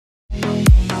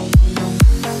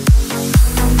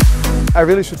I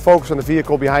really should focus on the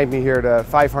vehicle behind me here, the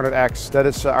 500X. That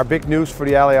is our big news for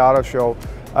the LA Auto Show.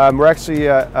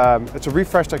 It's a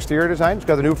refreshed exterior design. It's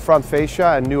got a new front fascia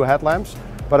and new headlamps.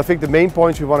 But I think the main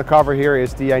points we want to cover here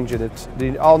is the engine. It's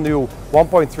the all-new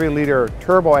 1.3 liter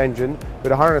turbo engine with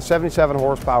 177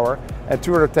 horsepower and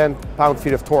 210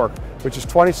 pound-feet of torque, which is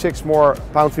 26 more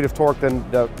pound-feet of torque than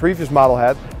the previous model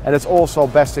had, and it's also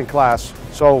best in class.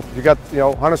 So you got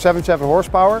 177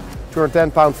 horsepower, 210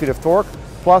 pound-feet of torque,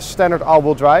 plus standard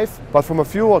all-wheel drive. But from a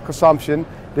fuel consumption,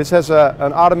 this has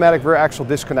an automatic rear axle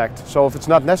disconnect. So if it's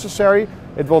not necessary,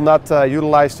 it will not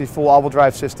utilize the full all-wheel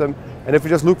drive system. And if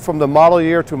we just look from the model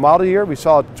year to model year, we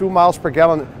saw a 2 miles per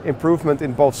gallon improvement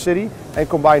in both city and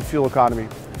combined fuel economy.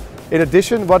 In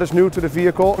addition, what is new to the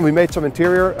vehicle, we made some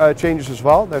interior changes as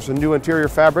well. There's a new interior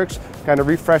fabrics, kind of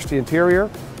refreshed the interior.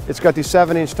 It's got the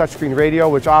 7-inch touchscreen radio,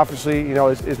 which obviously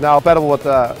is now compatible with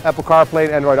Apple CarPlay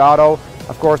and Android Auto.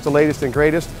 Of course, the latest and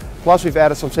greatest. Plus, we've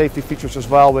added some safety features as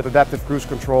well with adaptive cruise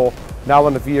control now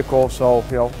on the vehicle. So,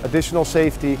 additional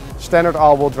safety, standard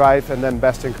all-wheel drive, and then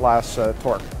best-in-class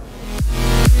torque.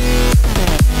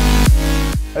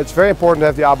 It's very important to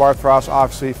have the Abarth for us,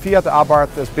 obviously. Fiat and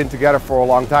Abarth has been together for a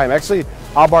long time. Actually,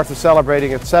 Abarth is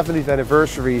celebrating its 70th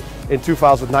anniversary in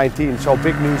 2019, so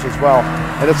big news as well.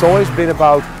 And it's always been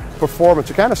about performance.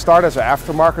 It kind of started as an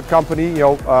aftermarket company,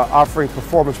 offering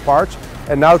performance parts,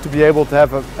 and now to be able to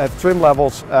have trim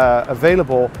levels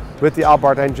available with the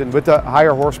Abarth engine, with the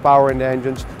higher horsepower in the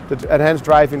engines, the enhanced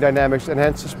driving dynamics,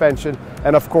 enhanced suspension,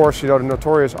 and of course, the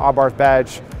notorious Abarth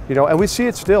badge. And we see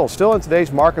it still in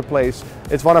today's marketplace.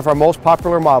 It's one of our most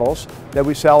popular models that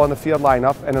we sell in the Fiat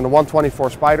lineup, and in the 124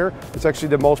 Spider, it's actually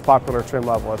the most popular trim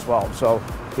level as well. So,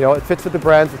 it fits with the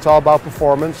brand. It's all about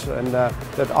performance, and that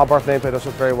Abarth nameplate does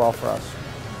it very well for us.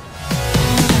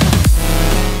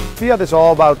 Fiat is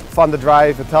all about fun to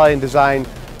drive, Italian design,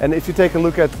 and if you take a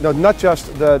look at not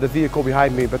just the vehicle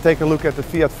behind me, but take a look at the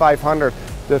Fiat 500,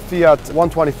 the Fiat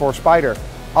 124 Spider.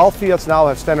 All Fiats now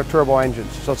have standard turbo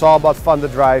engines, so it's all about fun to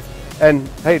drive. And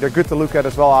hey, they're good to look at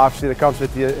as well, obviously. That comes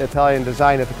with the Italian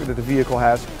design that the vehicle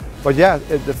has. But yeah,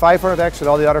 the 500X and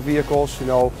all the other vehicles,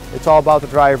 it's all about the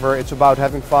driver, it's about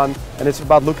having fun, and it's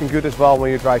about looking good as well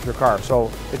when you drive your car. So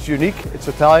it's unique, it's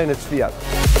Italian, it's Fiat.